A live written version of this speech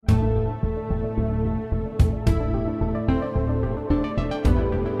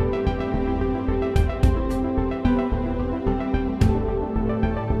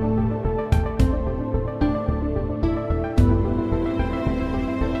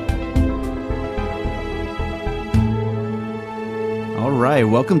right,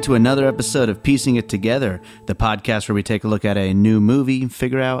 welcome to another episode of Piecing It Together, the podcast where we take a look at a new movie and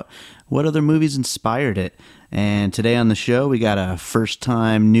figure out what other movies inspired it. And today on the show, we got a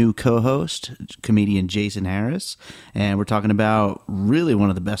first-time new co-host, comedian Jason Harris, and we're talking about really one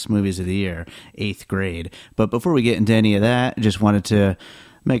of the best movies of the year, Eighth Grade. But before we get into any of that, I just wanted to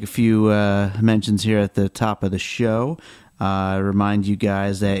make a few mentions here at the top of the show. Remind you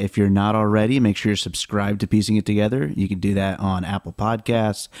guys that if you're not already, make sure you're subscribed to Piecing It Together. You can do that on Apple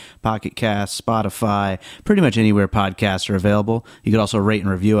Podcasts, Pocket Casts, Spotify, pretty much anywhere podcasts are available. You could also rate and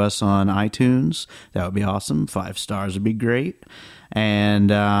review us on iTunes. That would be awesome. 5 stars would be great.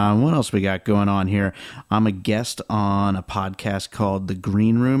 And what else we got going on here? I'm a guest on a podcast called The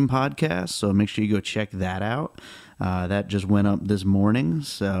Green Room Podcast, so make sure you go check that out. That just went up this morning,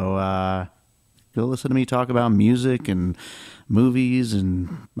 so go listen to me talk about music and movies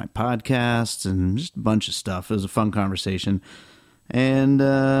and my podcasts and just a bunch of stuff. It was a fun conversation. And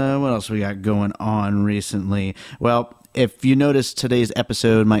what else we got going on recently? Well, if you notice, today's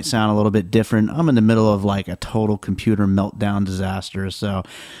episode might sound a little bit different. I'm in the middle of like a total computer meltdown disaster, so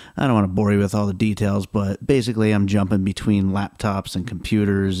I don't want to bore you with all the details, but basically I'm jumping between laptops and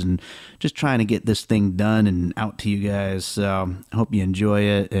computers and just trying to get this thing done and out to you guys. So I hope you enjoy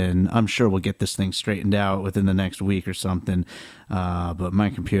it, and I'm sure we'll get this thing straightened out within the next week or something. But my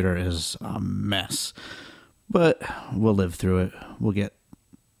computer is a mess. But we'll live through it. We'll get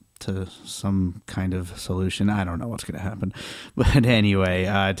to some kind of solution. I don't know what's going to happen. But anyway,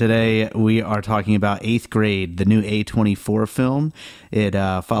 today we are talking about Eighth Grade, the new A24 film. It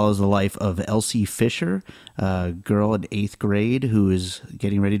follows the life of Elsie Fisher, a girl in 8th grade who is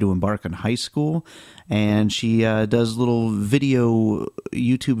getting ready to embark on high school. And she does little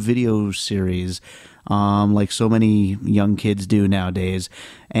YouTube video series like so many young kids do nowadays.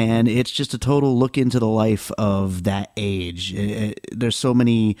 And it's just a total look into the life of that age. There's so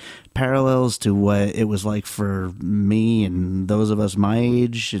many parallels to what it was like for me and those of us my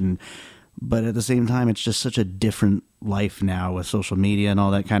age. But at the same time, it's just such a different life now with social media and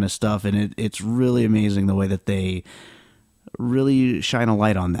all that kind of stuff. And it's really amazing the way that they really shine a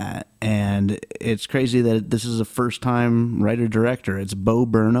light on that. And it's crazy that this is a first-time writer-director. It's Bo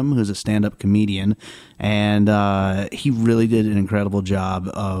Burnham, who's a stand-up comedian, and he really did an incredible job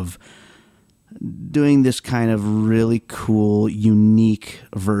of doing this kind of really cool, unique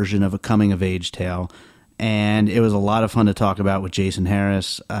version of a coming-of-age tale. And it was a lot of fun to talk about with Jason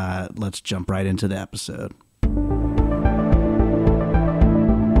Harris. Let's jump right into the episode.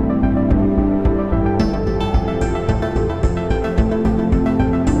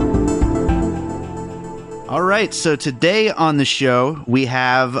 All right, so today on the show, we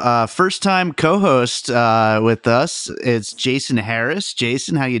have a first-time co-host with us. It's Jason Harris.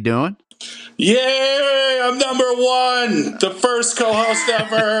 Jason, how you doing? Yay! I'm number one! The first co-host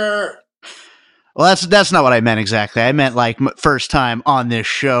ever! Well, that's not what I meant exactly. I meant like first time on this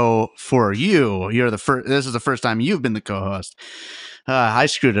show for you. You're the first. This is the first time you've been the co-host. I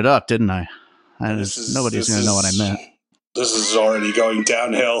screwed it up, didn't I? Nobody's going to know what I meant. This is already going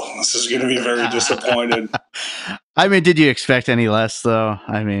downhill. This is going to be very disappointed. I mean, did you expect any less, though?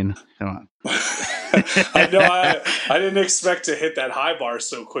 I mean, come on. I know I didn't expect to hit that high bar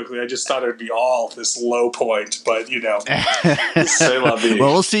so quickly. I just thought it would be all this low point, but c'est la vie.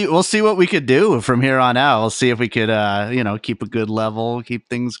 Well, we'll see what we could do from here on out. We'll see if we could, keep a good level, keep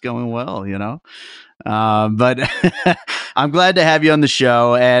things going well, But I'm glad to have you on the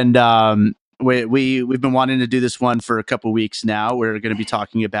show, and we've been wanting to do this one for a couple weeks now. We're going to be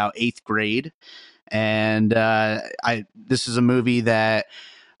talking about 8th Grade, and this is a movie that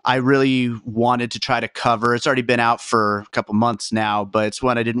I really wanted to try to cover. It's already been out for a couple months now, but it's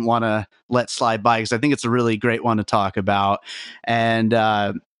one I didn't want to let slide by because I think it's a really great one to talk about. And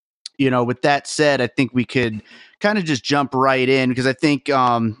with that said, I think we could kind of just jump right in because I think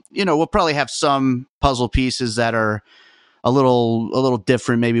we'll probably have some puzzle pieces that are a little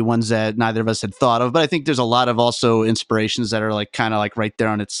different, maybe ones that neither of us had thought of, but I think there's a lot of also inspirations that are like kind of like right there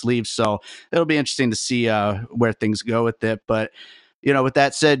on its sleeve. So it'll be interesting to see where things go with it. But with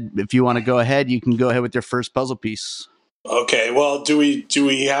that said, if you want to go ahead, you can go ahead with your first puzzle piece. Okay. Well, do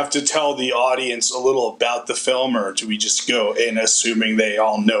we have to tell the audience a little about the film, or do we just go in assuming they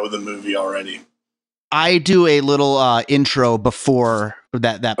all know the movie already? I do a little intro before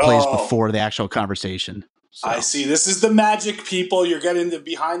that plays before the actual conversation. So. I see. This is the magic, people. You're getting the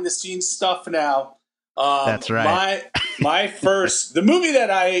behind-the-scenes stuff now. That's right. My first, the movie that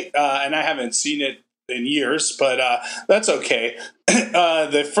and I haven't seen it in years, but that's okay.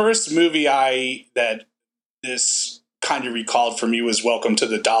 The first movie that this kind of recalled for me was Welcome to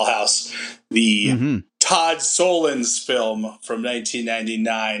the Dollhouse, the Todd Solondz film from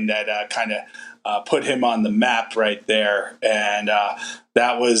 1999 that kind of put him on the map right there. And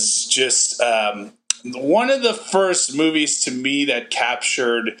that was just one of the first movies to me that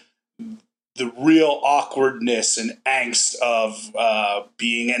captured the real awkwardness and angst of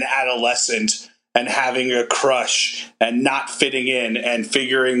being an adolescent and having a crush and not fitting in and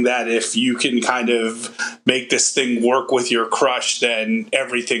figuring that if you can kind of make this thing work with your crush, then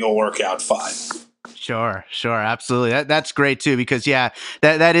everything will work out fine. Sure, absolutely. That's great too, because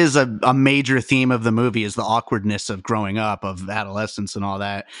that is a major theme of the movie, is the awkwardness of growing up, of adolescence and all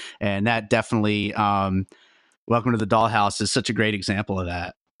that. And that definitely, Welcome to the Dollhouse is such a great example of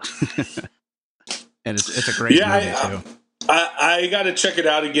that. And it's a great movie too. I got to check it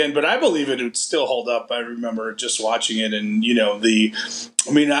out again, but I believe it would still hold up. I remember just watching it, and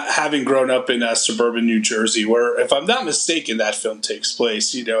having grown up in suburban New Jersey, where, if I'm not mistaken, that film takes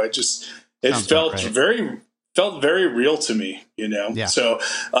place. It felt very real to me. Yeah. So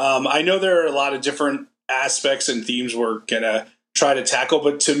I know there are a lot of different aspects and themes we're gonna try to tackle,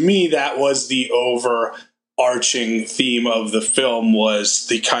 but to me, that was the overarching theme of the film, was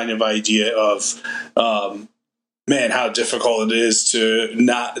the kind of idea of how difficult it is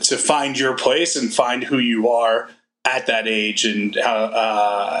to find your place and find who you are at that age, and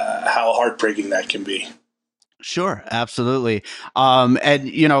how heartbreaking that can be. Sure, absolutely.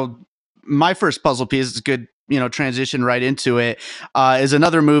 My first puzzle piece is good. Transition right into it. Is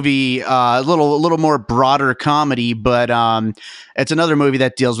another movie, a little more broader comedy, but it's another movie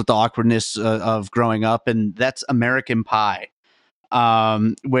that deals with the awkwardness of growing up, and that's American Pie.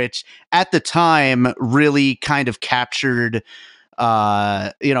 Which at the time really kind of captured,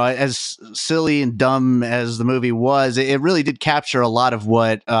 as silly and dumb as the movie was, it really did capture a lot of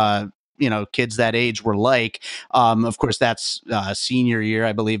what, kids that age were like. Of course, that's senior year,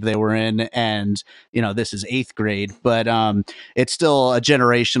 I believe they were in, and this is 8th grade, but it's still a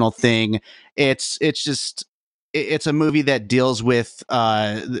generational thing. It's a movie that deals with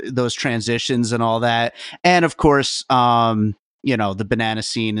those transitions and all that, and of course, the banana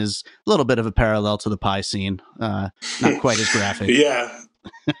scene is a little bit of a parallel to the pie scene. Not quite as graphic.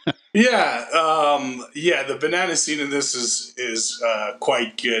 The banana scene in this is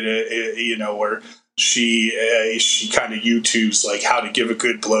quite good. Where she kind of YouTubes like how to give a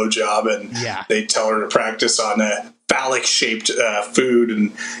good blowjob, and they tell her to practice on a phallic shaped food,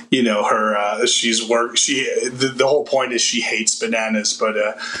 and her the whole point is she hates bananas, but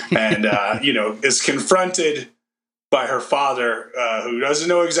is confronted by her father, who doesn't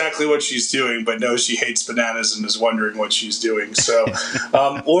know exactly what she's doing, but knows she hates bananas and is wondering what she's doing. So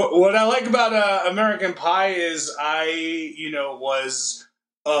what I like about American Pie is I was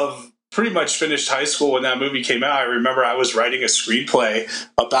of pretty much finished high school when that movie came out. I remember I was writing a screenplay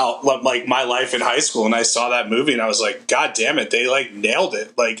about like my life in high school, and I saw that movie and I was like, God damn it, they like nailed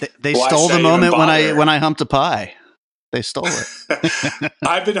it. Like they stole the moment when I humped a pie. They stole it.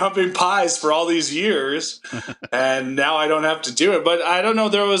 I've been humping pies for all these years, and now I don't have to do it. But I don't know.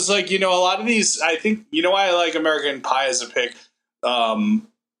 There was a lot of these. I think why I like American Pie as a pick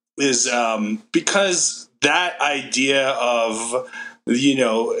is because that idea of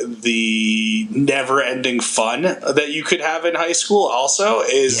the never-ending fun that you could have in high school also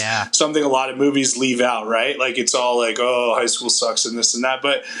is something a lot of movies leave out, right? Like it's all like, oh, high school sucks and this and that,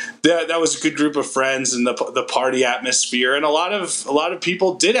 but that was a good group of friends and the party atmosphere, and a lot of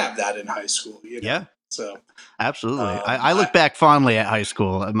people did have that in high school. Yeah. So absolutely, I look back fondly at high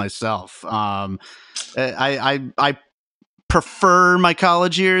school myself. I prefer my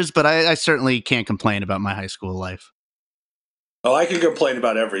college years, but I certainly can't complain about my high school life. Oh, I can complain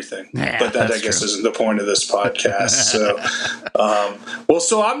about everything, but that I guess isn't the point of this podcast. So,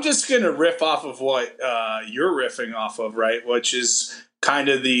 so I'm just going to riff off of what you're riffing off of, right? Which is kind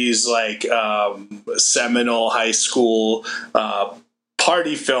of these like seminal high school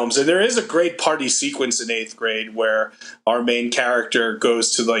party films. And there is a great party sequence in 8th grade where our main character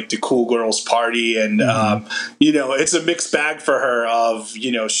goes to like the cool girls party, and it's a mixed bag for her of,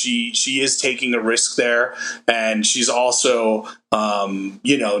 she is taking a risk there, and she's also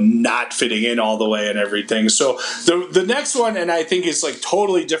not fitting in all the way and everything. So the next one, and I think it's like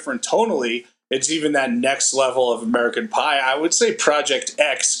totally different tonally, it's even that next level of American Pie, I would say Project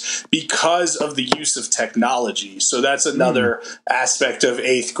X, because of the use of technology. So that's another aspect of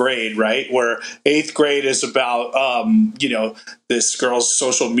 8th grade, right? Where 8th grade is about, this girl's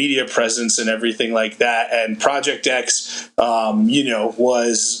social media presence and everything like that. And Project X,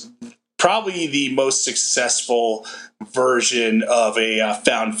 was probably the most successful version of a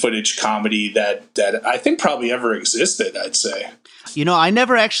found footage comedy that I think probably ever existed, I'd say. You know, I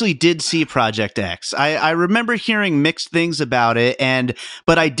never actually did see Project X. I remember hearing mixed things about it,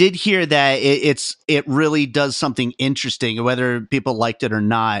 but I did hear that it really does something interesting, whether people liked it or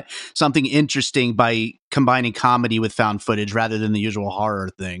not. Something interesting by combining comedy with found footage rather than the usual horror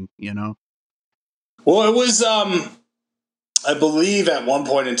thing. You know. Well, it was. I believe at one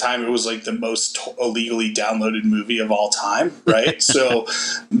point in time it was like the most illegally downloaded movie of all time, right? So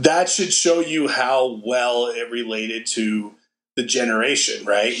that should show you how well it related to the generation,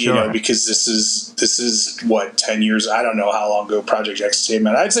 right? Sure. You know, because this is what, 10 years, I don't know how long ago Project X came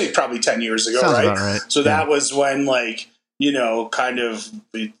out. I'd say probably 10 years ago. Sounds right? About right. So that was when, like, you know, kind of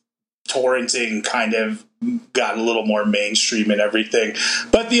torrenting kind of got a little more mainstream and everything.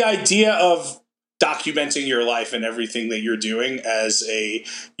 But the idea of documenting your life and everything that you're doing as a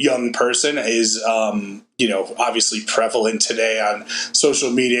young person is, you know, obviously prevalent today on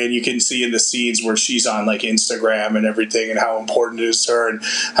social media. And you can see in the scenes where she's on like Instagram and everything and how important it is to her and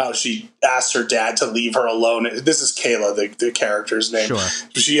how she asked her dad to leave her alone. This is Kayla, the character's name. Sure.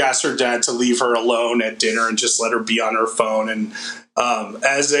 She asked her dad to leave her alone at dinner and just let her be on her phone. And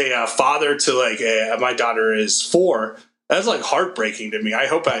as a father to like, my daughter is 4, that's like heartbreaking to me. I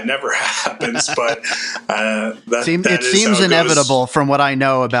hope that never happens, but it seems inevitable from what I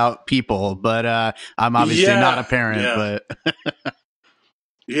know about people. But I'm obviously not a parent. But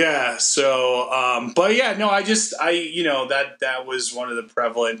yeah. So, but yeah, no. You know, that was one of the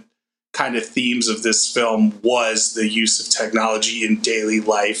prevalent kind of themes of this film was the use of technology in daily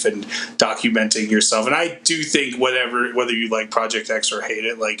life and documenting yourself. And I do think whether you like Project X or hate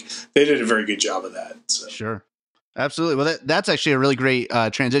it, like they did a very good job of that. So. Sure. Absolutely. Well, that's actually a really great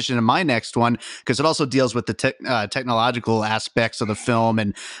transition to my next one, because it also deals with the technological aspects of the film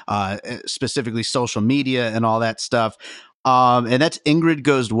and specifically social media and all that stuff. And that's Ingrid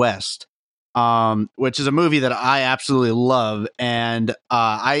Goes West, which is a movie that I absolutely love. And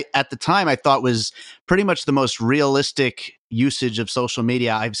I, at the time, I thought was pretty much the most realistic usage of social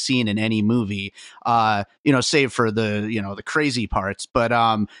media I've seen in any movie, you know, save for the crazy parts, but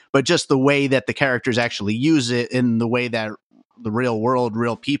just the way that the characters actually use it in the way that the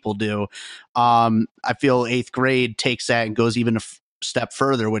real people do. I feel 8th Grade takes that and goes even a step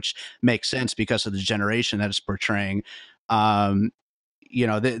further, which makes sense because of the generation that it's portraying. You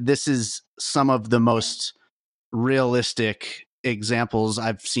know, this is some of the most realistic examples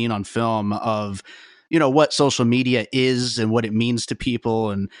I've seen on film of, you know, what social media is and what it means to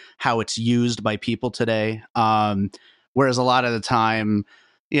people and how it's used by people today. Whereas a lot of the time,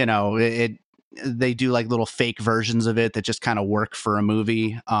 you know, they do like little fake versions of it that just kind of work for a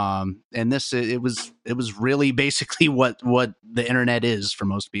movie. And this, it was really basically what the internet is for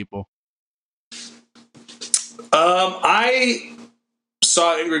most people. I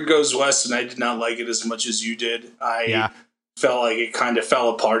saw Ingrid Goes West and I did not like it as much as you did. I felt like it kind of fell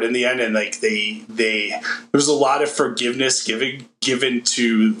apart in the end, and like there was a lot of forgiveness given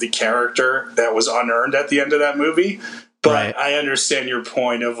to the character that was unearned at the end of that movie. But I understand your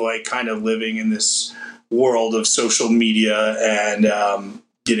point of like kind of living in this world of social media and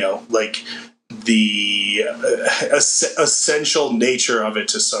you know, like the essential nature of it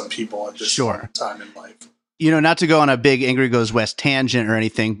to some people at this time in life. You know, not to go on a big Ingrid Goes West tangent or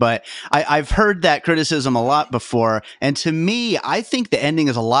anything, but I've heard that criticism a lot before. And to me, I think the ending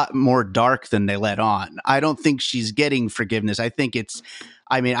is a lot more dark than they let on. I don't think she's getting forgiveness. I think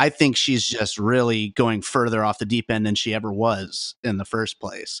she's just really going further off the deep end than she ever was in the first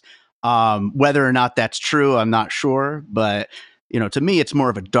place. Whether or not that's true, I'm not sure. But, you know, to me, it's more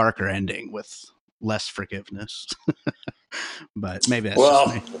of a darker ending with less forgiveness. But maybe that's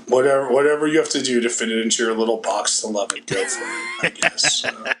just me. Whatever you have to do to fit it into your little box to love it, go for it, I guess. So.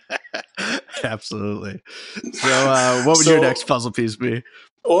 Absolutely. So what would your next puzzle piece be?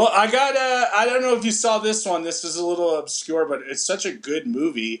 Well, I got I don't know if you saw this one. This is a little obscure, but it's such a good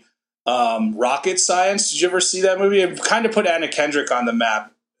movie. Rocket Science. Did you ever see that movie? It kind of put Anna Kendrick on the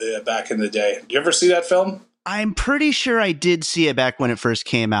map back in the day. Did you ever see that film? I'm pretty sure I did see it back when it first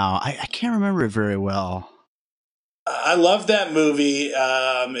came out. I can't remember it very well. I love that movie.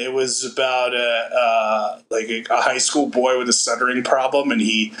 It was about a high school boy with a stuttering problem, and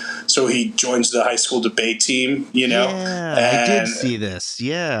he joins the high school debate team. You know, I did see this.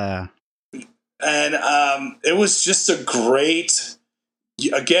 Yeah, and it was just a great.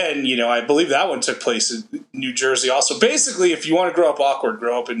 Again, you know, I believe that one took place in New Jersey. Also, basically, if you want to grow up awkward,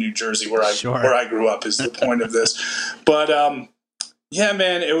 grow up in New Jersey, where I grew up. Is the point of this, but. Yeah,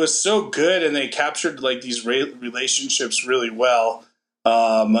 man, it was so good, and they captured like these relationships really well.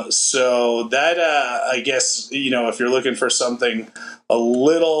 So that, I guess, if you're looking for something a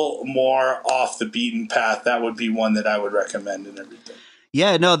little more off the beaten path, that would be one that I would recommend and everything.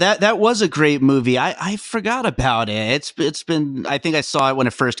 Yeah, no, that was a great movie. I forgot about it. It's been, I think I saw it when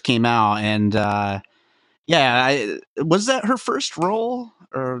it first came out, and was that her first role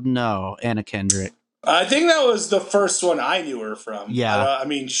or no? Anna Kendrick. I think that was the first one I knew her from. Yeah. I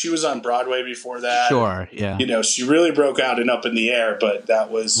mean, she was on Broadway before that. Sure, yeah. She really broke out in Up in the Air, but that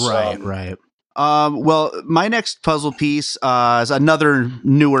was... Right. Well, my next puzzle piece is another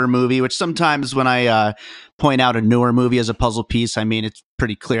newer movie, which sometimes when I point out a newer movie as a puzzle piece, I mean, it's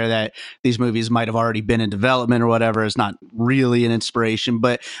pretty clear that these movies might have already been in development or whatever. It's not really an inspiration,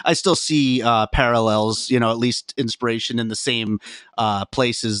 but I still see parallels, at least inspiration in the same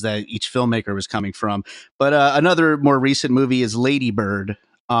places that each filmmaker was coming from. But another more recent movie is Lady Bird.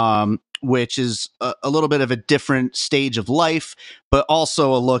 Which is a little bit of a different stage of life, but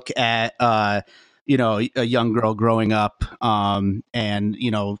also a look at, a young girl growing up, and,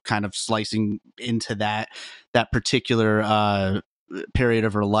 kind of slicing into that particular period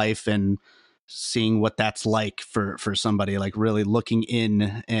of her life and seeing what that's like for somebody, like really looking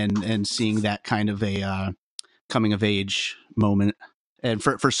in and seeing that kind of a coming of age moment. And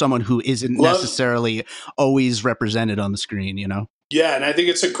for someone who isn't necessarily always represented on the screen, Yeah, and I think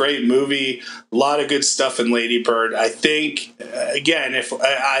it's a great movie. A lot of good stuff in Lady Bird. I think, again, if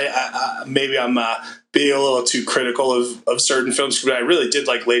I maybe I'm being a little too critical of certain films, but I really did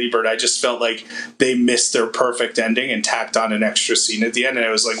like Lady Bird. I just felt like they missed their perfect ending and tacked on an extra scene at the end. And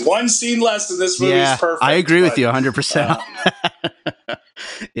it was like one scene less, and this movie is perfect. I agree with you 100%.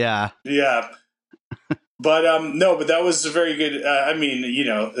 Yeah. Yeah. But but that was a very good.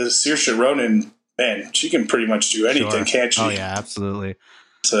 Saoirse Ronan. Man, she can pretty much do anything, can't she? Oh, yeah, absolutely.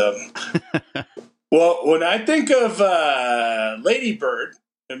 So, well, when I think of Lady Bird,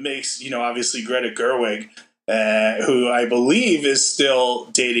 it makes, obviously Greta Gerwig, who I believe is still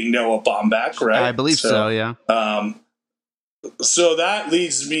dating Noah Baumbach, right? I believe so, yeah. So that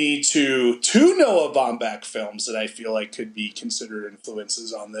leads me to two Noah Baumbach films that I feel like could be considered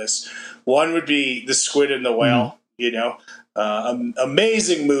influences on this. One would be The Squid and the Whale,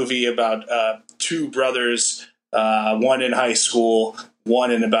 amazing movie about two brothers, one in high school,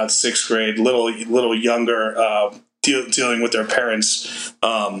 one in about sixth grade, little younger, dealing with their parents'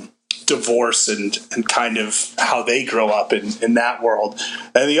 divorce and kind of how they grow up in that world.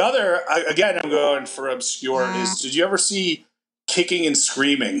 And the other, again, I'm going for obscure, is did you ever see Kicking and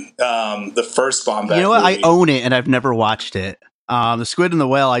Screaming, the first Baumbach You know what? movie? I own it, and I've never watched it. The Squid and the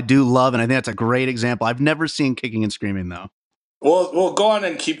Whale I do love, and I think that's a great example. I've never seen Kicking and Screaming, though. Well, go on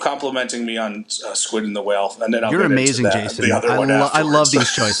and keep complimenting me on Squid and the Whale, and then I'll You're get amazing, into Jason. the other one I love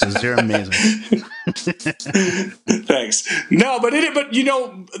these choices. You're amazing. Thanks. No, but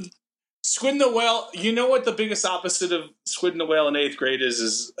Squid and the Whale. You know what the biggest opposite of Squid and the Whale in eighth grade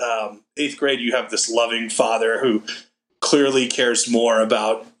is eighth grade. You have this loving father who clearly cares more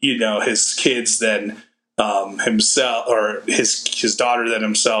about his kids than himself, or his daughter than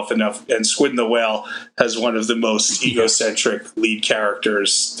himself. And Squid and the Whale has one of the most egocentric lead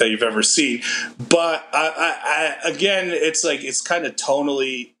characters that you've ever seen. But I again, it's kind of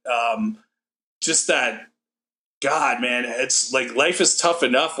tonally just that. God, man, it's like life is tough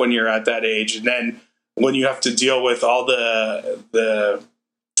enough when you're at that age, and then when you have to deal with all the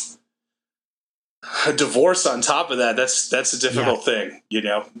divorce on top of that, that's a difficult thing,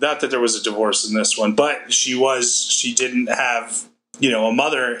 Not that there was a divorce in this one, but she didn't have a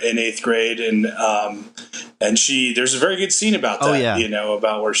mother in eighth grade, and there's a very good scene about that.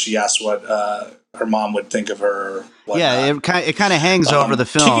 About where she asked what her mom would think of her. It kind of hangs over the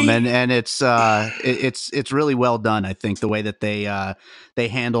film, and it's really well done. I think the way that they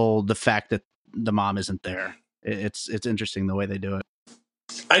handle the fact that the mom isn't there. It's interesting the way they do it.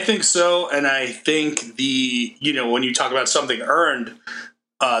 I think so, and I think when you talk about something earned,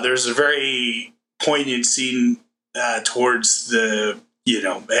 there's a very poignant scene towards the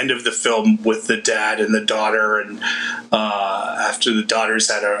end of the film with the dad and the daughter, and after the daughter's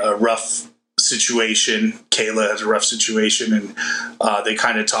had a rough situation, Kayla has a rough situation, and they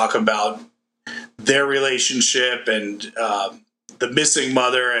kind of talk about their relationship and the missing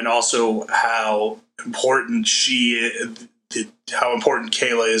mother, and also how important how important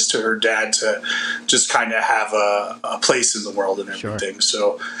Kayla is to her dad to just kind of have a place in the world and everything.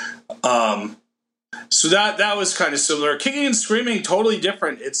 Sure. So that was kind of similar. Kicking and Screaming, totally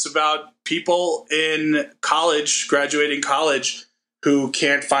different. It's about people in college, graduating college, who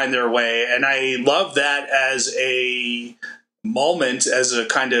can't find their way. And I love that as a moment as a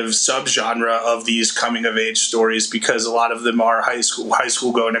kind of subgenre of these coming of age stories, because a lot of them are high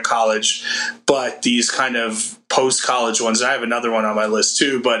school going to college, but these kind of post college ones. I have another one on my list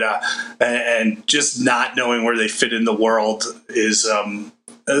too, but and just not knowing where they fit in the world is a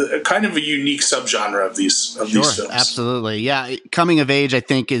kind of a unique subgenre of these films. Absolutely, yeah. Coming of age, I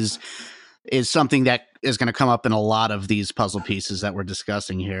think, is something that is going to come up in a lot of these puzzle pieces that we're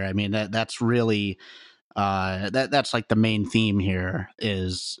discussing here. I mean, that's really that's like the main theme here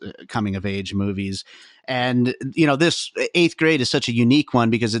is coming of age movies. And this Eighth Grade is such a unique one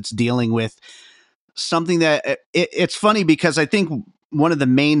because it's dealing with something that it's funny, because I think one of the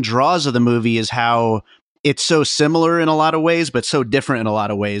main draws of the movie is how it's so similar in a lot of ways, but so different in a lot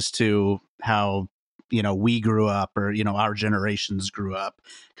of ways to how we grew up, or our generations grew up,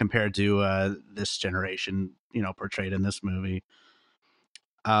 compared to this generation portrayed in this movie.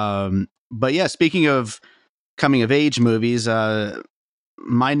 But yeah, speaking of coming of age movies,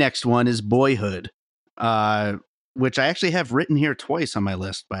 my next one is Boyhood, which I actually have written here twice on my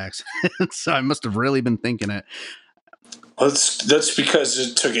list by accident. So I must have really been thinking it. Well, that's because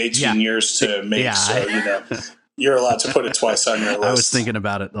it took 18 years to make. Yeah. So you're allowed to put it twice on your list. I was thinking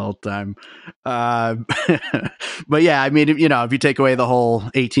about it the whole time. But yeah, I mean, if you take away the whole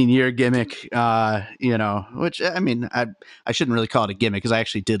 18-year gimmick, which I mean, I shouldn't really call it a gimmick, because I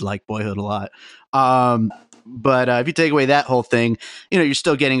actually did like Boyhood a lot. But if you take away that whole thing, you're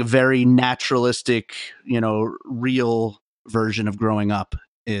still getting a very naturalistic, real version of growing up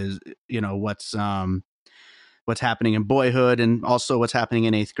is, what's happening in Boyhood, and also what's happening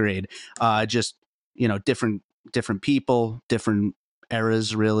in Eighth Grade. Just, different people, different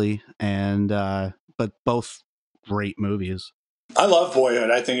eras, really. And, but both great movies. I love Boyhood.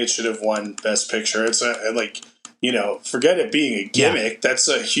 I think it should have won Best Picture. It's forget it being a gimmick. Yeah. That's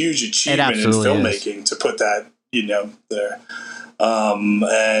a huge achievement in filmmaking to put that, there.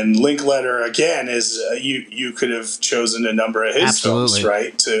 And Linklater, again, is you could have chosen a number of his films,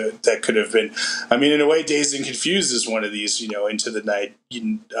 right? That could have been. I mean, in a way, Dazed and Confused is one of these. Into the Night.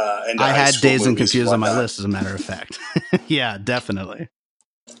 I had Dazed and Confused on my list, as a matter of fact. Yeah, definitely.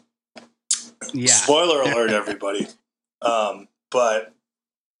 Yeah. Spoiler alert, everybody. But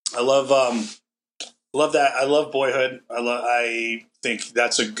I love that. I love Boyhood. I think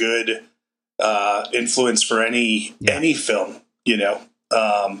that's a good influence for any film.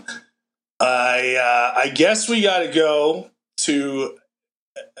 I guess we got to go to,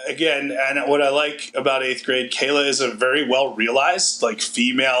 again, and what I like about Eighth Grade, Kayla is a very well realized,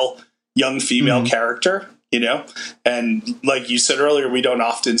 young female character, and like you said earlier, we don't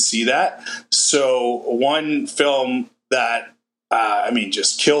often see that. So one film that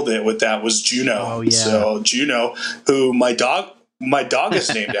just killed it with that was Juno. Oh, yeah. So Juno, who my dog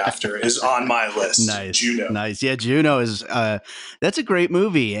is named after, is on my list. Nice. Juno. Nice. Yeah, Juno is that's a great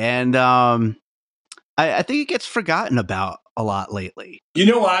movie, and I think it gets forgotten about a lot lately. You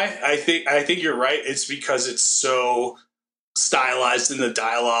know why? I think you're right. It's because it's so stylized in the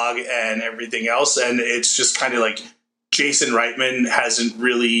dialogue and everything else, and it's just kind of like Jason Reitman hasn't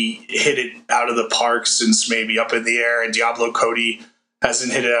really hit it out of the park since maybe Up in the Air, and Diablo Cody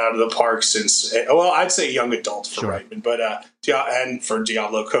hasn't hit it out of the park since, well, I'd say young adult for Reitman, but and for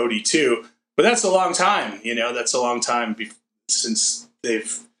Diablo Cody too. But that's a long time, that's a long time since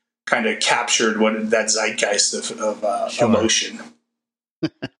they've kind of captured that zeitgeist of emotion.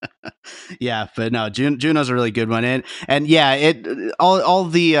 Yeah, but no, Juno's a really good one, and yeah, all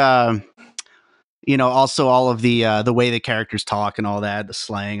the also all of the way the characters talk and all that, the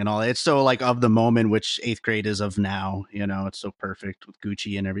slang and all that. It's so like of the moment, which Eighth Grade is of now. It's so perfect with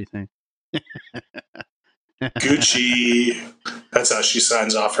Gucci and everything. Gucci, that's how she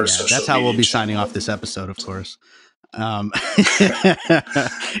signs off her social media. That's how we'll be signing off this episode, of course.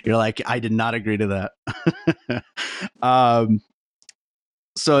 You're like, I did not agree to that.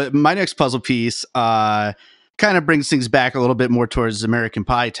 So my next puzzle piece kind of brings things back a little bit more towards American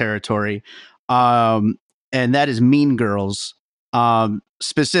Pie territory. And that is Mean Girls,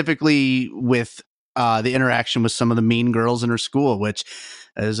 specifically with the interaction with some of the mean girls in her school, which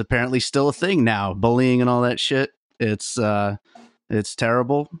is apparently still a thing now, bullying and all that shit. It's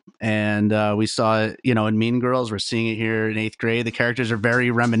terrible. And we saw it, in Mean Girls. We're seeing it here in Eighth Grade. The characters are very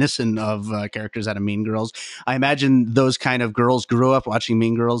reminiscent of characters out of Mean Girls. I imagine those kind of girls grew up watching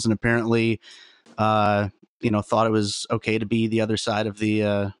Mean Girls and apparently, thought it was okay to be the other side of the,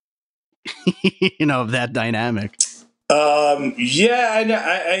 of that dynamic.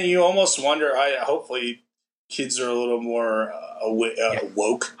 Yeah, and you almost wonder. Hopefully, kids are a little more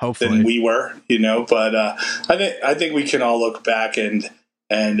woke than we were, But I think we can all look back and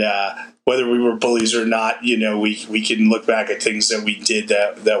and whether we were bullies or not, we can look back at things that we did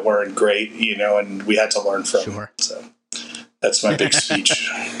that weren't great, and we had to learn from. Sure. So that's my big speech.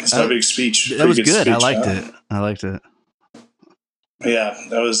 It's my big speech. That was good. Speech, I liked it. Yeah,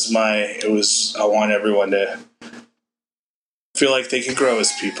 I want everyone to feel like they can grow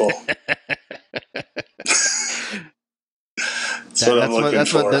as people.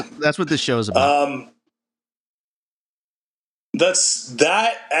 That's what this show is about. That's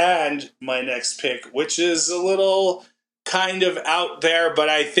that, and my next pick, which is a little kind of out there, but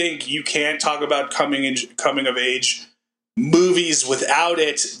I think you can't talk about coming of age movies without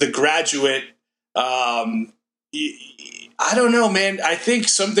it. The Graduate. I don't know, man. I think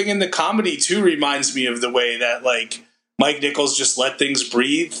something in the comedy too reminds me of the way that like Mike Nichols just let things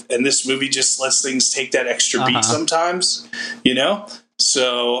breathe, and this movie just lets things take that extra beat sometimes,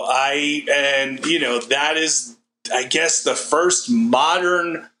 So that is, I guess, the first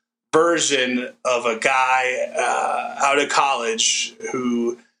modern version of a guy out of college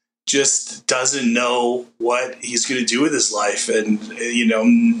who just doesn't know what he's going to do with his life. And,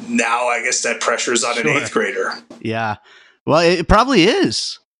 now I guess that pressure is on an 8th grader. Yeah. Well, it probably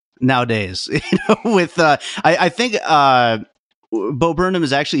is nowadays, with, I think, Bo Burnham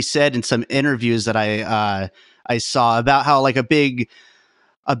has actually said in some interviews that I saw about how like a big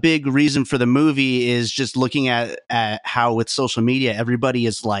reason for the movie is just looking at how with social media, everybody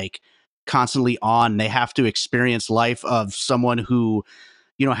is like constantly on. They have to experience life of someone who,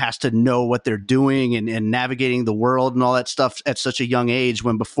 has to know what they're doing and navigating the world and all that stuff at such a young age,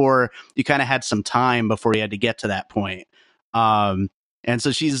 when before you kind of had some time before you had to get to that point. And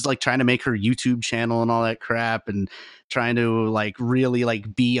so she's like trying to make her YouTube channel and all that crap and trying to like really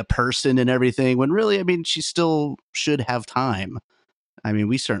like be a person and everything, when really, I mean, she still should have time. I mean,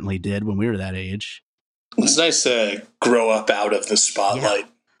 we certainly did when we were that age. It's nice to grow up out of the spotlight.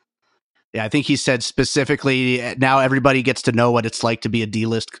 Yeah, I think he said specifically now everybody gets to know what it's like to be a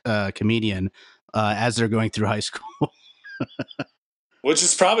D-list comedian as they're going through high school. Which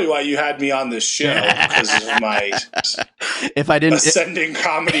is probably why you had me on this show, because of my ascending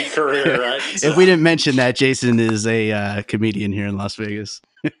comedy career, right? If we didn't mention that, Jason is a comedian here in Las Vegas.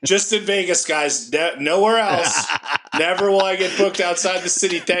 Just in Vegas, guys. Nowhere else. Never will I get booked outside the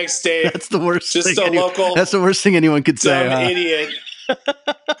city. Thanks, Dave. That's the worst. Just a local. That's the worst thing anyone could say. Dumb idiot.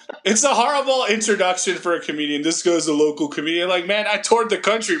 It's a horrible introduction for a comedian. This guy's a local comedian. Like, man, I toured the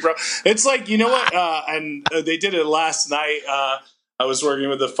country, bro. It's like, you know what? And they did it last night. I was working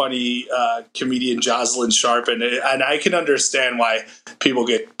with a funny comedian, Jocelyn Sharp, and I can understand why people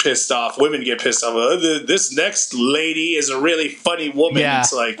get pissed off. Women get pissed off. This next lady is a really funny woman. Yeah.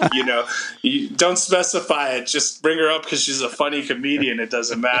 It's like, you don't specify it. Just bring her up because she's a funny comedian. It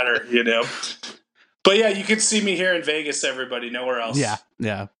doesn't matter, But yeah, you can see me here in Vegas, everybody. Nowhere else.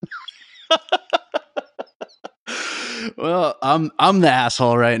 Yeah. Well, I'm the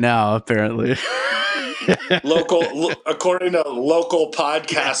asshole right now, apparently. According to local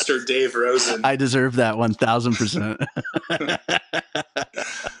podcaster Dave Rosen. I deserve that 1,000%.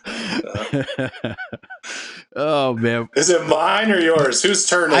 Oh man, is it mine or yours? Whose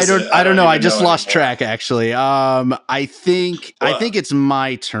turn is it? I don't know. I just lost track, actually. I think it's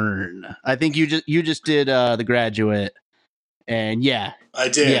my turn. I think you just did The Graduate, and yeah, I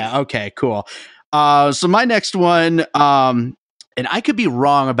did. Yeah, okay, cool. So my next one, and I could be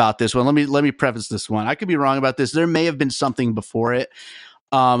wrong about this one. Let me preface this one. I could be wrong about this. There may have been something before it,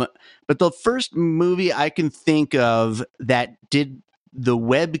 but the first movie I can think of that did the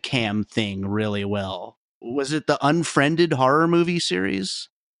webcam thing really well, was it the Unfriended horror movie series?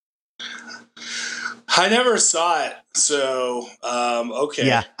 I never saw it, so okay.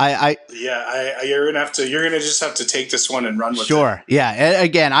 Yeah, you're gonna just have to take this one and run with it. Sure. Yeah. And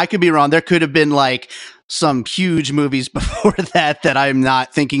again, I could be wrong. There could have been like some huge movies before that I'm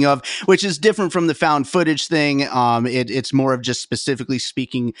not thinking of, which is different from the found footage thing. It's more of just specifically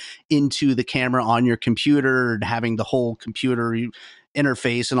speaking into the camera on your computer and having the whole computer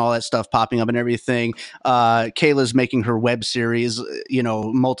interface and all that stuff popping up and everything. Kayla's making her web series,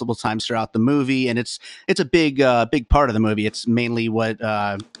 multiple times throughout the movie, and it's a big part of the movie. It's mainly what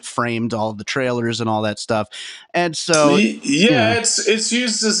framed all the trailers and all that stuff. And so, it's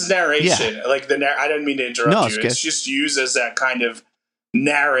used as narration. Yeah. Like I didn't mean to interrupt you. It's just used as that kind of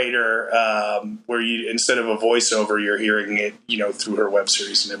narrator, where you, instead of a voiceover, you're hearing it, through her web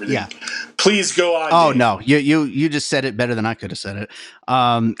series and everything. Yeah. Please go on. Oh, Dave. No, you just said it better than I could have said it.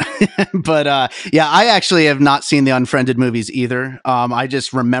 But I actually have not seen the Unfriended movies either. I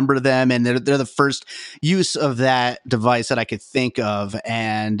just remember them, and they're the first use of that device that I could think of.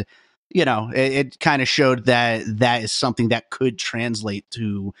 And you know, it kind of showed that that is something that could translate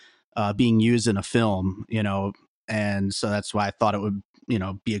to being used in a film, you know, and so that's why I thought it would, you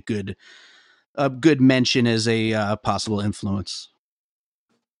know, be a good mention as a possible influence.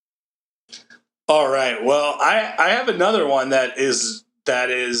 All right. Well, I have another one that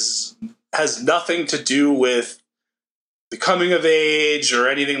has nothing to do with the coming of age or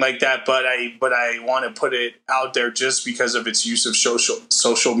anything like that, but I want to put it out there just because of its use of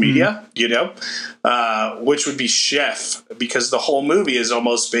social media, you know, which would be Chef, because the whole movie is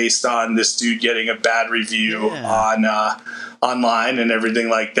almost based on this dude getting a bad review on online and everything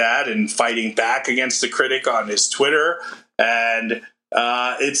like that, and fighting back against the critic on his Twitter, and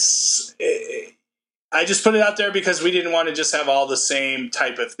I just put it out there because we didn't want to just have all the same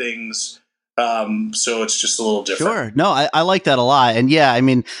type of things. So it's just a little different. Sure. No, I like that a lot. And yeah, I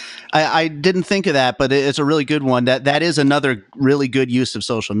mean, I didn't think of that, but it's a really good one. That is another really good use of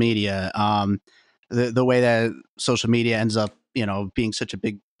social media. The way that social media ends up, you know, being such a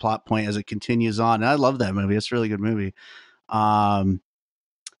big plot point as it continues on. And I love that movie. It's a really good movie. Yeah,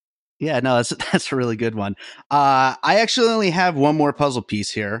 no, that's a really good one. I actually only have one more puzzle piece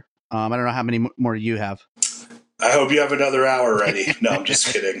here. I don't know how many more you have. I hope you have another hour ready. No, I'm just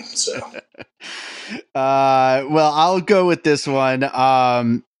kidding. So, well, I'll go with this one.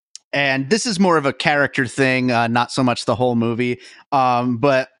 And this is more of a character thing, not so much the whole movie.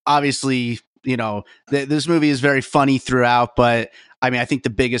 But obviously, you know, this movie is very funny throughout. But I mean, I think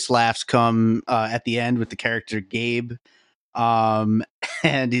the biggest laughs come at the end with the character Gabe.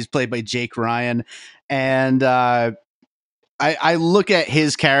 And he's played by Jake Ryan. And I look at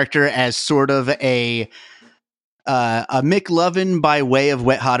his character as sort of a McLovin by way of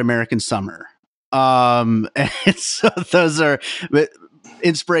Wet Hot American Summer. And so those are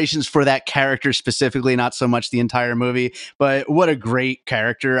inspirations for that character specifically, not so much the entire movie. But what a great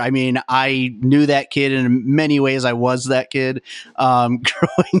character! I mean, I knew that kid in many ways. I was that kid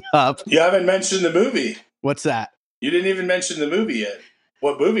growing up. You haven't mentioned the movie. What's that? You didn't even mention the movie yet.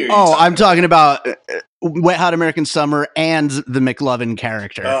 What movie are you? I'm talking about Wet Hot American Summer and the McLovin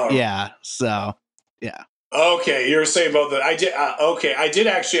character. Oh. Yeah. So yeah. Okay, you're saying both. I did. Okay, I did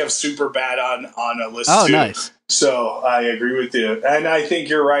actually have Superbad on a list. Oh, too. Nice. So I agree with you, and I think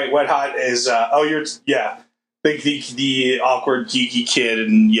you're right. Wet Hot is. Think the awkward geeky kid,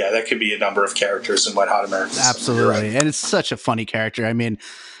 and yeah, that could be a number of characters in Wet Hot American. Absolutely, right. And it's such a funny character. I mean,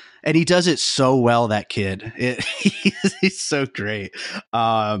 and he does it so well. That kid, he's so great.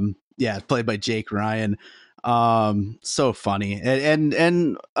 Yeah, played by Jake Ryan. So funny,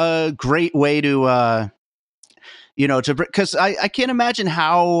 and a great way to. You know, because I can't imagine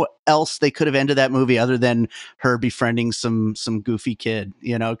how else they could have ended that movie other than her befriending some goofy kid,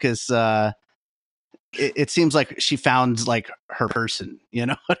 you know, because it seems like she found like her person, you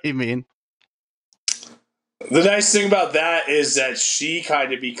know what I mean? The nice thing about that is that she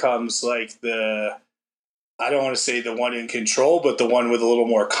kind of becomes like I don't want to say the one in control, but the one with a little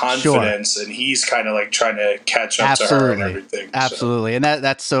more confidence, and he's kind of like trying to catch up to her and everything. Absolutely. So. And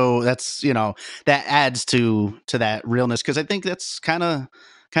that's, you know, that adds to that realness. Cause I think that's kind of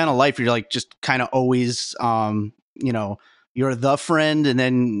life. You're like, just kind of always, you know, you're the friend and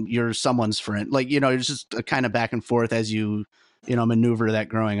then you're someone's friend. Like, you know, it's just a kind of back and forth as you know, maneuver that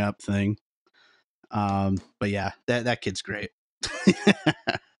growing up thing. But yeah, that kid's great.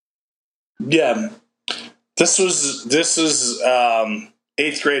 Yeah. This is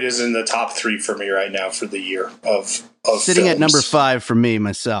 8th grade is in the top 3 for me right now for the year of sitting films. at number 5 for me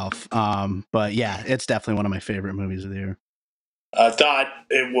myself. But yeah, it's definitely one of my favorite movies of the year. I thought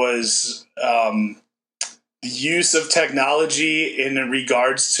it was the use of technology in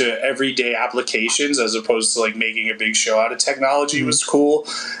regards to everyday applications as opposed to like making a big show out of technology was cool,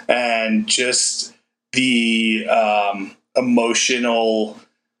 and just the emotional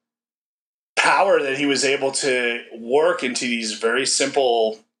power that he was able to work into these very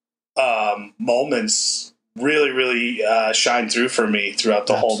simple moments really shine through for me throughout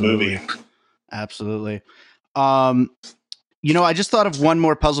the whole movie. Absolutely. You know, I just thought of one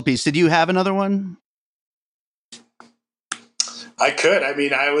more puzzle piece. Did you have another one? I could. I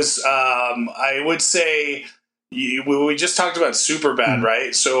mean, I would say we just talked about Superbad,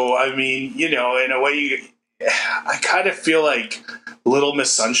 right? So, I mean, you know, in a way, I kind of feel like Little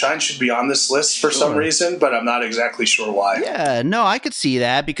Miss Sunshine should be on this list for some reason, but I'm not exactly sure why. Yeah, no, I could see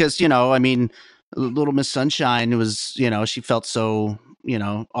that because, you know, I mean, Little Miss Sunshine was, you know, she felt so, you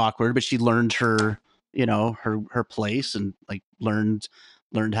know, awkward, but she learned her, you know, her place and like learned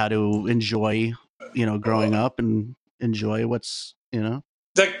how to enjoy, you know, growing up and enjoy what's, you know.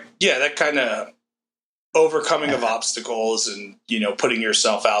 That kind of overcoming of obstacles and, putting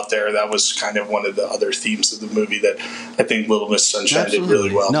yourself out there. That was kind of one of the other themes of the movie that I think Little Miss Sunshine did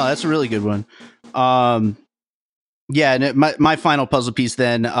really well. No, that's a really good one. Yeah, and my final puzzle piece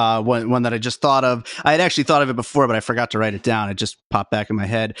then, one that I just thought of. I had actually thought of it before, but I forgot to write it down. It just popped back in my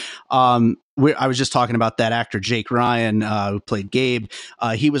head. I was just talking about that actor, Jake Ryan, who played Gabe.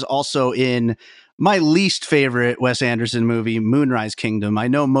 He was also in my least favorite Wes Anderson movie, Moonrise Kingdom. I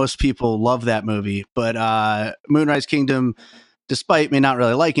know most people love that movie, but Moonrise Kingdom, despite me not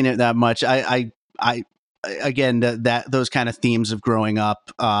really liking it that much, I again, that those kind of themes of growing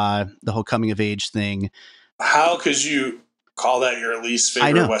up, the whole coming of age thing. How could you call that your least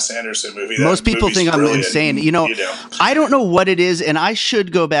favorite Wes Anderson movie? Most people think I'm insane. I don't know what it is, and I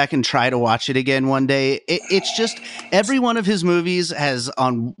should go back and try to watch it again one day. It's just every one of his movies has,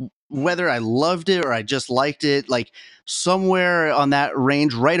 on whether I loved it or I just liked it, like somewhere on that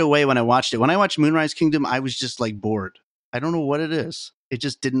range right away when I watched it. When I watched Moonrise Kingdom, I was just like bored. I don't know what it is. It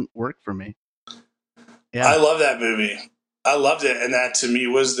just didn't work for me. Yeah. I love that movie. I loved it, and that to me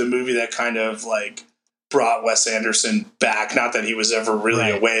was the movie that kind of like brought Wes Anderson back. Not that he was ever really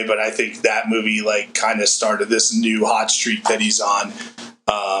away, but I think that movie like kind of started this new hot streak that he's on.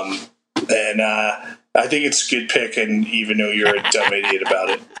 And I think it's a good pick, and even though you're a dumb idiot about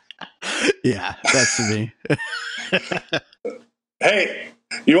it. Yeah, that's me. Hey,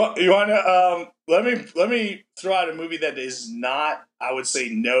 you want to let me throw out a movie that is not, I would say,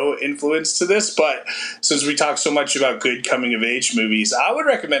 no influence to this, but since we talk so much about good coming of age movies, I would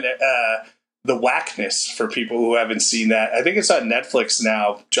recommend The Whackness for people who haven't seen that. I think it's on Netflix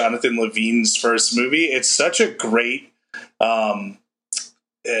now. Jonathan Levine's first movie. It's such a great,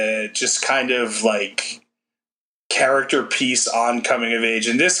 just kind of like character piece on coming of age.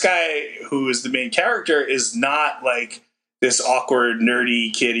 And this guy who is the main character is not like this awkward,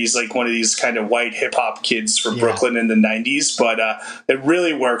 nerdy kid. He's like one of these kind of white hip hop kids from Brooklyn in the 90s, but it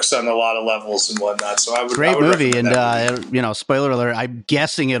really works on a lot of levels and whatnot. So I would great movie. And, spoiler alert, I'm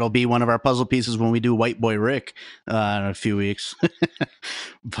guessing it'll be one of our puzzle pieces when we do White Boy Rick in a few weeks.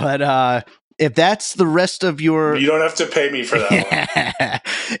 But if that's the rest of your... You don't have to pay me for that one.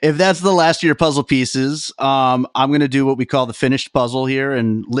 If that's the last of your puzzle pieces, I'm going to do what we call the finished puzzle here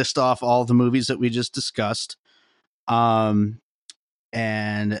and list off all the movies that we just discussed. And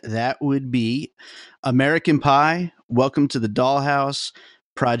that would be American Pie, Welcome to the Dollhouse,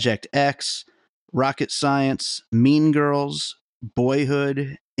 Project X, Rocket Science, Mean Girls,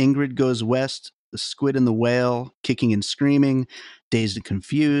 Boyhood, Ingrid Goes West, The Squid and the Whale, Kicking and Screaming, Dazed and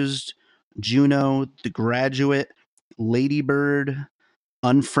Confused, Juno, The Graduate, Lady Bird,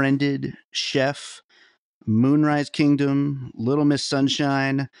 Unfriended, Chef, Moonrise Kingdom, Little Miss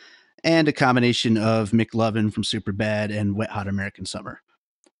Sunshine, and a combination of McLovin from Superbad and Wet Hot American Summer.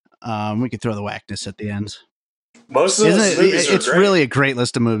 We could throw The Whackness at the end. Most of those movies are it's great. Really a great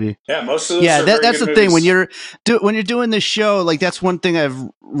list of movies. Yeah, most of those. Yeah, that's the movies. thing when you're doing this show. Like that's one thing I've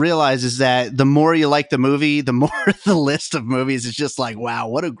realized is that the more you like the movie, the more the list of movies is just like, wow,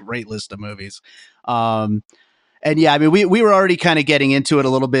 what a great list of movies. And yeah, I mean, we were already kind of getting into it a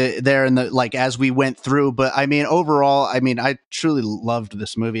little bit there in the as we went through. But I mean, overall, I truly loved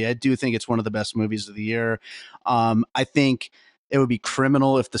this movie. I do think it's one of the best movies of the year. I think it would be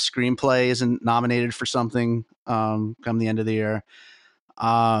criminal if the screenplay isn't nominated for something come the end of the year.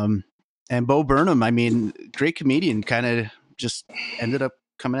 And Bo Burnham, I mean, great comedian, kind of just ended up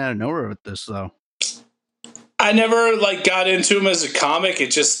coming out of nowhere with this, though. I never got into him as a comic.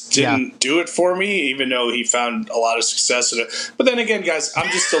 It just didn't do it for me, even though he found a lot of success in it. But then again, guys, I'm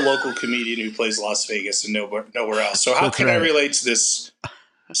just a local comedian who plays Las Vegas and nowhere else. So how can I relate to this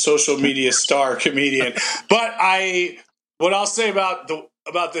social media star comedian? But what I'll say about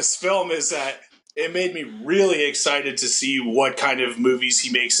this film is that it made me really excited to see what kind of movies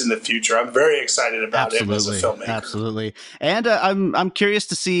he makes in the future. I'm very excited about him as a filmmaker. Absolutely. And I'm curious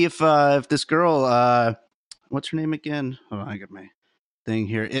to see if this girl, what's her name again? Hold on, I got my thing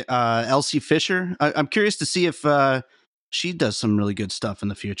here. Elsie Fisher. I'm curious to see if she does some really good stuff in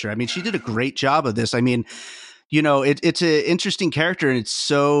the future. I mean, she did a great job of this. I mean, it's an interesting character, and it's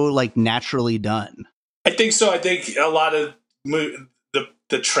so naturally done. I think so. I think a lot of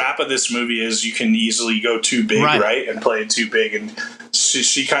the trap of this movie is you can easily go too big, right? And play it too big. And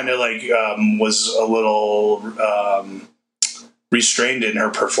she kind of was a little restrained in her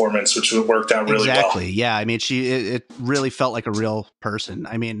performance, which worked out really well. Exactly. Yeah. I mean, it really felt like a real person.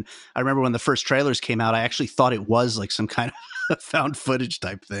 I mean, I remember when the first trailers came out, I actually thought it was some kind of found footage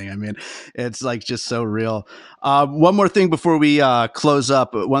type thing. I mean, it's just so real. One more thing before we close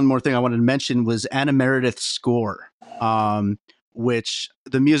up. One more thing I wanted to mention was Anna Meredith's score. which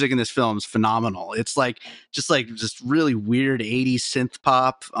the music in this film is phenomenal. It's just really weird 80s synth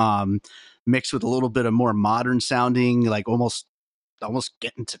pop, mixed with a little bit of more modern sounding, like almost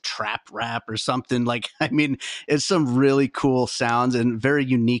getting to trap rap or something. Like, I mean, it's some really cool sounds and very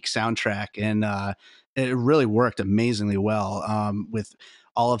unique soundtrack. And it really worked amazingly well with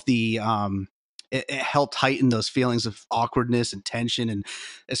all of the it helped heighten those feelings of awkwardness and tension, and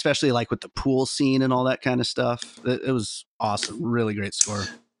especially like with the pool scene and all that kind of stuff. It was awesome. Really great score.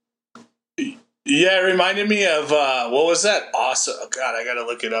 Yeah, it reminded me of what was that awesome? Oh God, I got to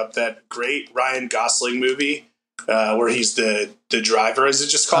look it up. That great Ryan Gosling movie where he's the driver. Is it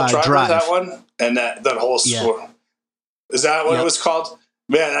just called Drive? That one, and that whole score. Is that what it was called?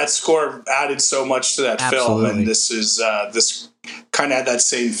 Man, that score added so much to that film, and this kind of had that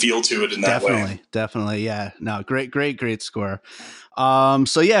same feel to it in that way. Definitely, yeah. No, great score.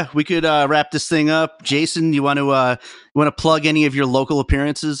 So yeah, we could wrap this thing up. Jason, you want to plug any of your local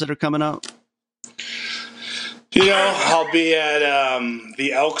appearances that are coming up? I'll be at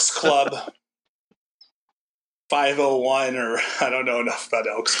the Elks Club 501, or I don't know enough about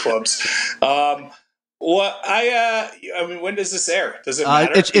Elks Clubs. When does this air? Does it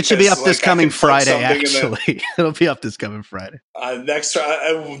matter? It should be up this coming Friday, actually. It'll be up this coming Friday.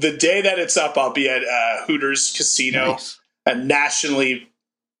 The day that it's up, I'll be at Hooters Casino, a nationally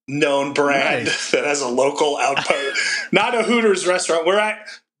known brand that has a local outpost. Not a Hooters restaurant where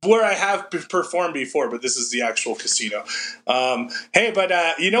I have performed before, but this is the actual casino. Hey, but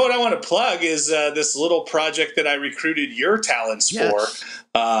you know what I want to plug is this little project that I recruited your talents for.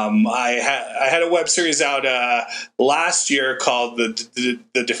 I had a web series out last year called The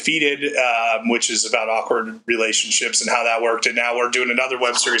Defeated, which is about awkward relationships and how that worked. And now we're doing another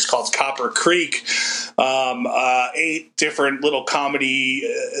web series called Copper Creek, 8 different little comedy,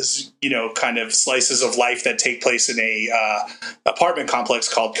 kind of slices of life that take place in a apartment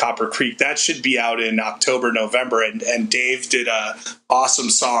complex called Copper Creek. That should be out in October, November. And Dave did a awesome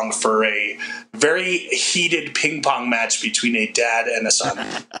song for a very heated ping pong match between a dad and a son.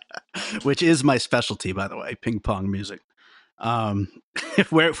 Which is my specialty, by the way, ping pong music.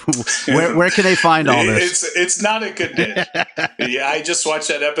 Where can they find all this? It's not a good niche. Yeah, I just watched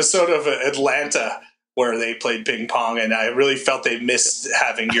that episode of Atlanta where they played ping pong, and I really felt they missed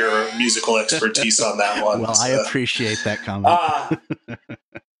having your musical expertise on that one. Well, I appreciate that comment.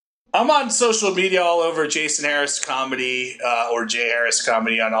 I'm on social media all over Jason Harris Comedy or Jay Harris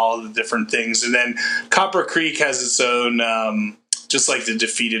Comedy on all of the different things. And then Copper Creek has its own, just like the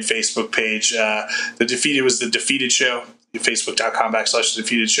Defeated Facebook page. The Defeated was The Defeated Show,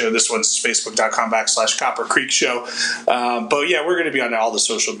 facebook.com/Defeated Show. This one's facebook.com/Copper Creek Show. But yeah, we're going to be on all the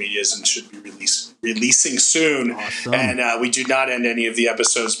social medias and should be releasing soon. Awesome. And we do not end any of the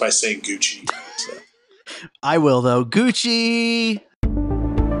episodes by saying Gucci. So. I will, though. Gucci!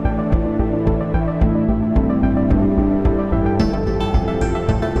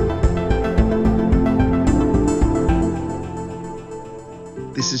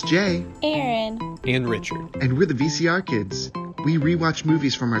 This is Jay, Aaron, and Richard. And we're the VCR Kids. We rewatch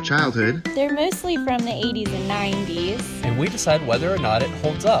movies from our childhood. They're mostly from the 80s and 90s. And we decide whether or not it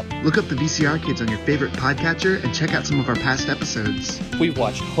holds up. Look up the VCR Kids on your favorite podcatcher and check out some of our past episodes. We've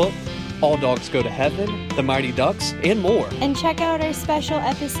watched Hook, All Dogs Go to Heaven, The Mighty Ducks, and more. And check out our special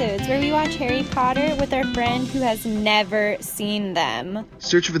episodes where we watch Harry Potter with our friend who has never seen them.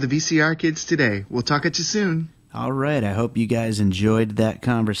 Search for the VCR Kids today. We'll talk at you soon. All right, I hope you guys enjoyed that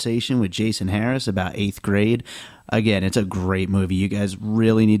conversation with Jason Harris about 8th Grade. Again, it's a great movie. You guys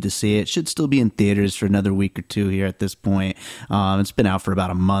really need to see it. It should still be in theaters for another week or two here at this point. It's been out for about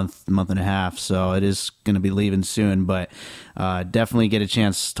a month and a half, so it is going to be leaving soon, but definitely get a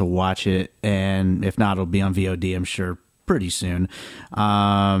chance to watch it, and if not, it'll be on VOD, I'm sure, pretty soon.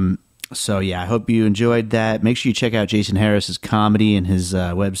 So yeah, I hope you enjoyed that. Make sure you check out Jason Harris's comedy and his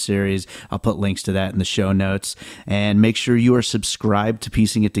web series. I'll put links to that in the show notes. And make sure you are subscribed to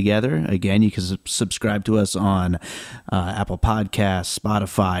Piecing It Together. Again, you can subscribe to us on Apple Podcasts,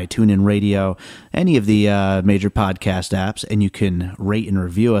 Spotify, TuneIn Radio, any of the major podcast apps. And you can rate and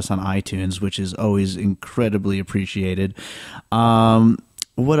review us on iTunes, which is always incredibly appreciated.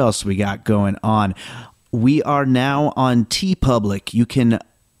 What else we got going on? We are now on TeePublic. You can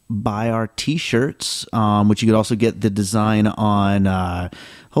buy our t-shirts, which you could also get the design on a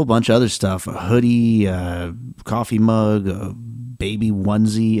whole bunch of other stuff, a hoodie, a coffee mug, a baby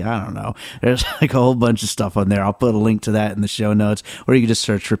onesie, I don't know. There's like a whole bunch of stuff on there. I'll put a link to that in the show notes, or you can just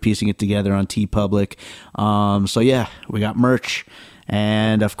search for Piecing It Together on TeePublic. So yeah, we got merch,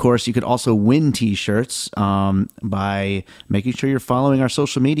 And, of course, you could also win T-shirts by making sure you're following our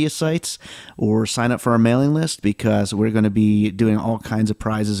social media sites or sign up for our mailing list, because we're going to be doing all kinds of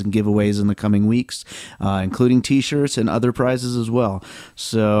prizes and giveaways in the coming weeks, including T-shirts and other prizes as well.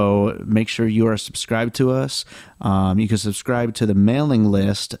 So make sure you are subscribed to us. You can subscribe to the mailing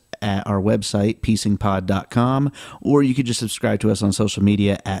list at our website, piecingpod.com, or you could just subscribe to us on social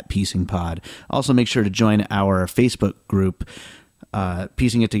media at piecingpod. Also, make sure to join our Facebook group,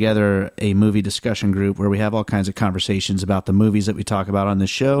 Piecing It Together, a movie discussion group where we have all kinds of conversations about the movies that we talk about on the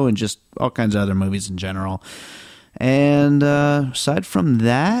show and just all kinds of other movies in general. And aside from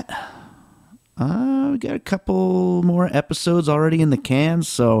that, we got a couple more episodes already in the can,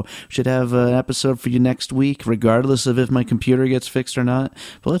 so we should have an episode for you next week, regardless of if my computer gets fixed or not.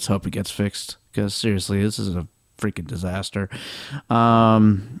 But let's hope it gets fixed, because seriously, this is a freaking disaster.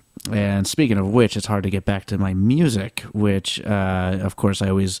 And speaking of which, it's hard to get back to my music, which, of course, I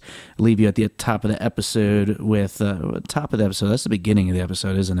always leave you at the top of the episode with, top of the episode, that's the beginning of the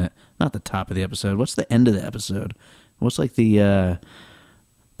episode, isn't it? Not the top of the episode. What's the end of the episode? What's like the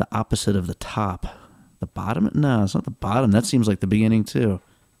opposite of the top? The bottom? No, it's not the bottom. That seems like the beginning, too.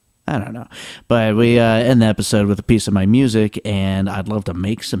 I don't know. But we end the episode with a piece of my music, and I'd love to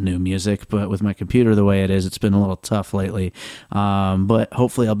make some new music, but with my computer the way it is, it's been a little tough lately. But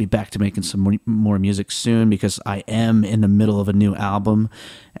hopefully I'll be back to making some more music soon, because I am in the middle of a new album,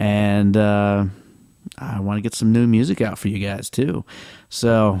 and I want to get some new music out for you guys too.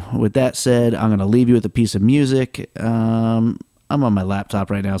 So with that said, I'm going to leave you with a piece of music. I'm on my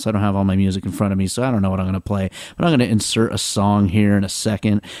laptop right now, so I don't have all my music in front of me, so I don't know what I'm going to play. But I'm going to insert a song here in a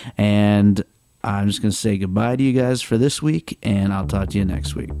second, and I'm just going to say goodbye to you guys for this week, and I'll talk to you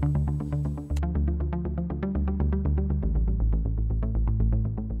next week.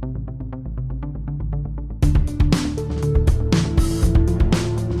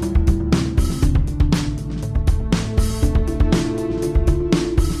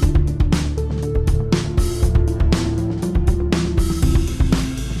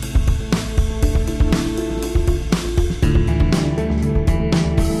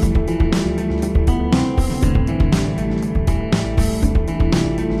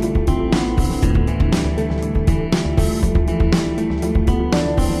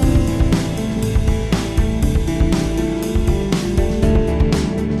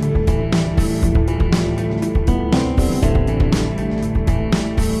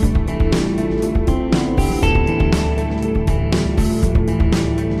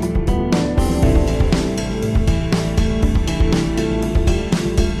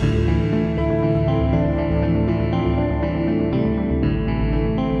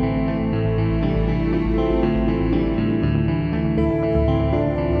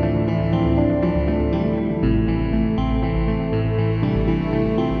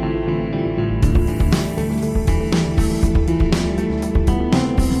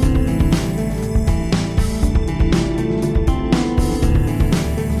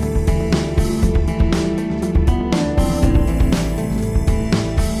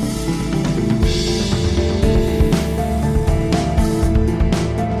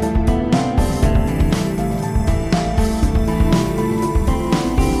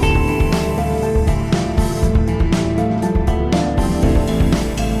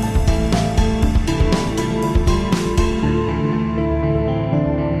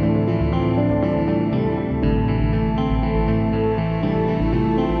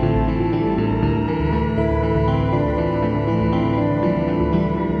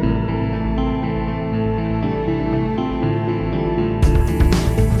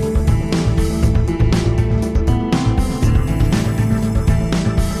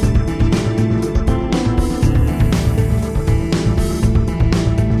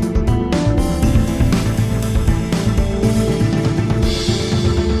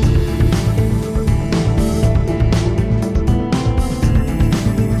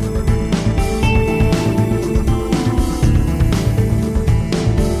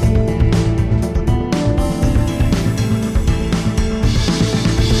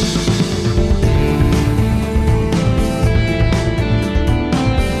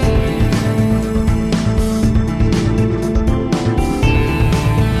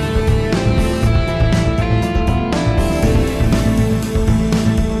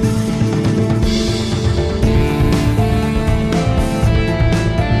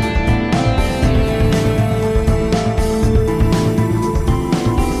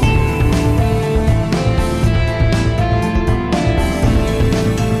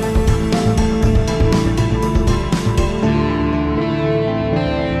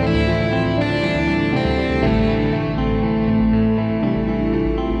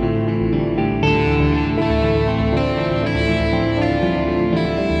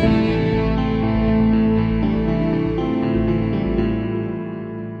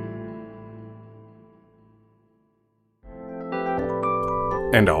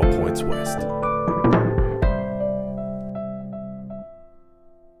 and all points west.